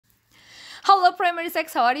Hello primary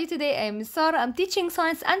 6, how are you today? I'm Sarah, I'm teaching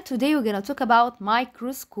science and today we're gonna talk about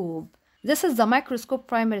microscope. This is the microscope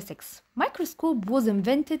primary 6. Microscope was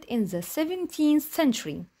invented in the 17th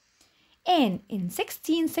century. And in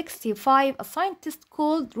 1665, a scientist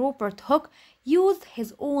called Robert Hooke used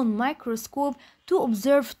his own microscope to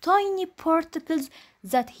observe tiny particles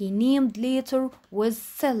that he named later was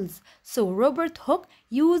cells. So Robert Hooke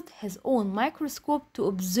used his own microscope to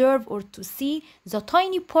observe or to see the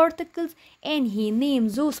tiny particles, and he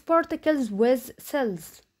named those particles with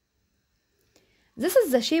cells. This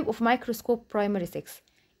is the shape of microscope primary 6.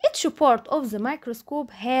 Each part of the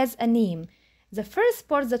microscope has a name. The first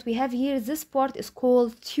part that we have here, this part is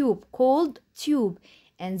called tube,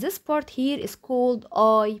 and this part here is called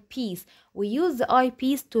eyepiece. We use the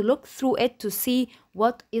eyepiece to look through it to see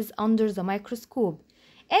what is under the microscope.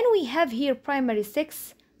 And we have here primary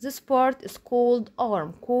 6, this part is called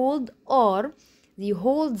arm, You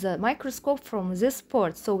hold the microscope from this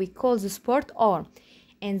part, so we call this part arm.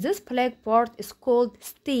 And this black part is called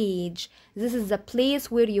stage. This is the place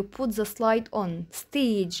where you put the slide on,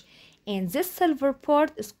 stage. And this silver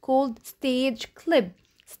part is called stage clip.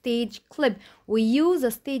 We use a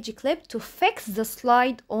stage clip to fix the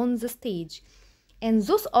slide on the stage. And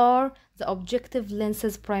those are the objective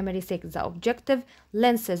lenses primary 6. The objective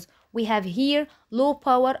lenses. We have here low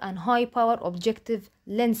power and high power objective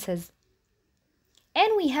lenses.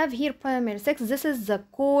 And we have here primary 6. This is the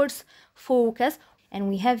coarse focus. And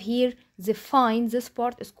we have here the fine, this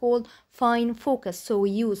part is called fine focus. So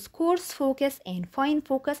we use coarse focus and fine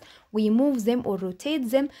focus. We move them or rotate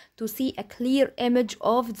them to see a clear image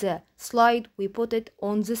of the slide we put it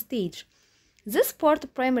on the stage. This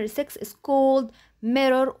part, primary 6, is called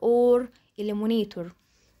mirror or illuminator.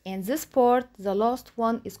 And this part, the last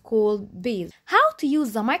one, is called base. How to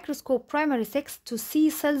use the microscope primary 6 to see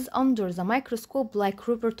cells under the microscope like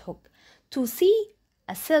Robert Hooke. To see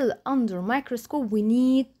a cell under microscope, we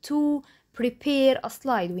need to prepare a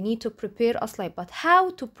slide. But how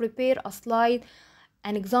to prepare a slide?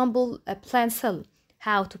 An example, a plant cell.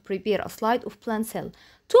 How to prepare a slide of plant cell?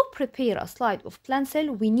 To prepare a slide of plant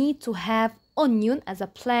cell, we need to have onion as a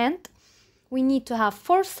plant. We need to have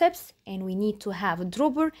forceps, and we need to have a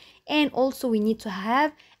dropper, and also we need to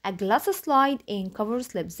have a glass slide and cover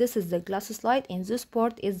slip. This is the glass slide, and this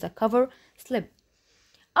part is the cover slip.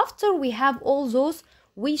 After we have all those,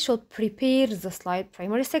 we should prepare the slide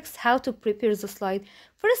primary 6. How to prepare the slide?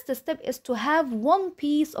 First step is to have one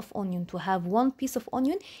piece of onion.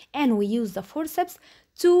 And we use the forceps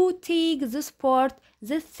to take this part,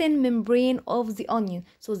 the thin membrane of the onion.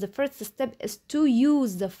 So the first step is to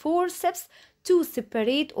use the forceps to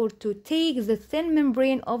separate or to take the thin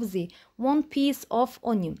membrane of the one piece of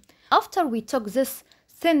onion. After we took this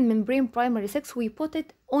thin membrane primary 6, we put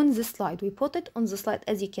it on the slide.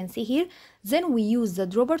 As you can see here. Then we use the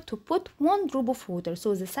dropper to put one drop of water.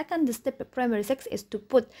 So the second step of primary 6 is to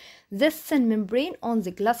put this thin membrane on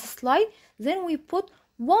the glass slide. Then we put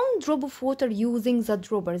one drop of water using the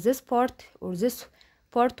dropper. This part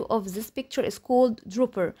of this picture is called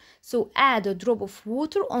dropper. So add a drop of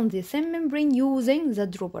water on the thin membrane using the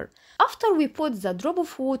dropper. After we put the drop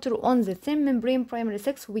of water on the thin membrane primary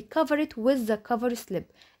 6, we cover it with the cover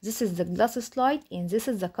slip. This is the glass slide and this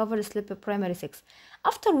is the cover slip of primary 6.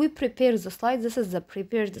 After we prepare the slide, this is the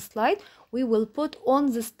prepared slide, we will put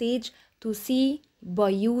on the stage to see by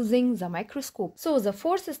using the microscope. So the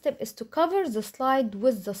fourth step is to cover the slide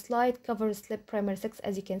with the slide cover slip primary 6.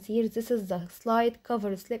 As you can see here, this is the slide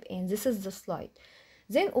cover slip and this is the slide.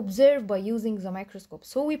 Then observe by using the microscope.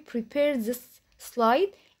 So we prepare this slide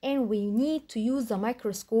and we need to use the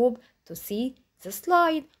microscope to see the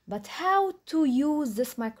slide. But how to use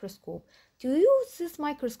this microscope? To use this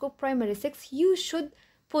microscope primary 6, you should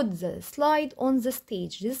put the slide on the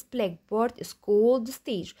stage. This black part is called the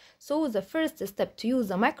stage. So the first step to use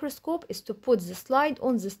the microscope is to put the slide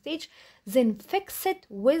on the stage, then fix it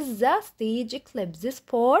with the stage clip. This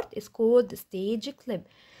part is called the stage clip.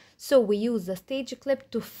 So we use the stage clip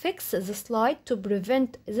to fix the slide to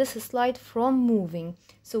prevent this slide from moving.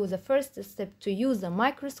 So the first step to use the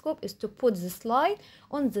microscope is to put the slide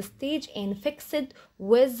on the stage and fix it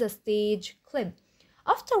with the stage clip.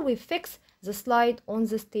 After we fix the slide on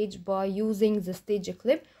the stage by using the stage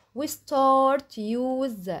clip, we start to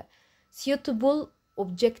use the suitable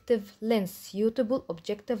objective lens.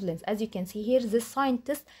 As you can see here, the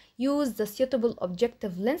scientist used the suitable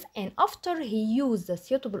objective lens, and after he used the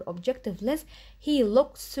suitable objective lens, he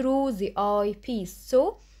looked through the eyepiece.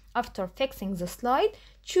 So after fixing the slide,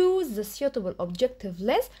 choose the suitable objective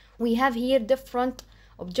lens. We have here different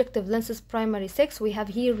objective lenses primary 6, we have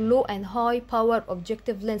here low and high power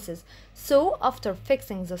objective lenses. So after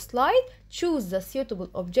fixing the slide, choose the suitable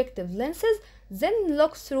objective lenses, then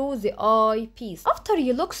look through the eyepiece. After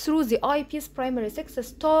you look through the eyepiece primary 6,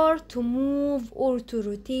 start to move or to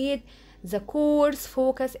rotate the coarse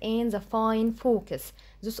focus and the fine focus.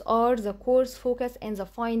 Those are the coarse focus and the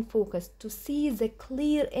fine focus to see the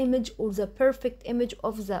clear image or the perfect image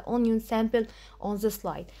of the onion sample on the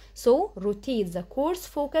slide. So rotate the coarse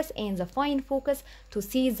focus and the fine focus to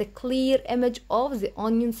see the clear image of the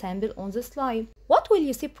onion sample on the slide. What will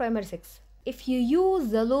you see primary 6? If you use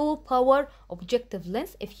the low power objective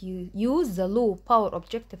lens,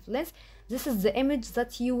 this is the image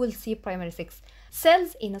that you will see primary 6.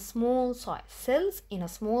 Cells in a small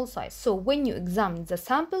size. So when you examine the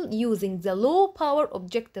sample using the low power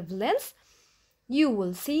objective lens, you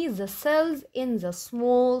will see the cells in the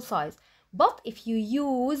small size. But if you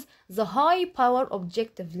use the high power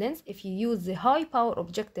objective lens, you will see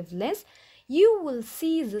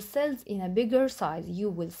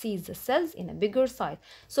the cells in a bigger size.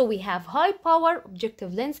 So we have high power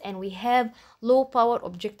objective lens and we have low power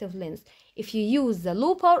objective lens. If you use the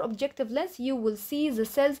low power objective lens, you will see the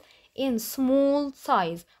cells in small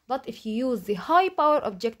size. But if you use the high power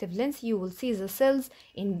objective lens, you will see the cells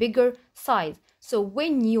in bigger size. So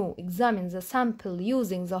when you examine the sample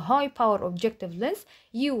using the high power objective lens,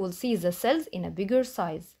 you will see the cells in a bigger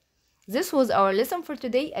size. This was our lesson for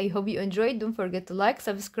today. I hope you enjoyed. Don't forget to like,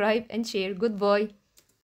 subscribe, and share. Goodbye.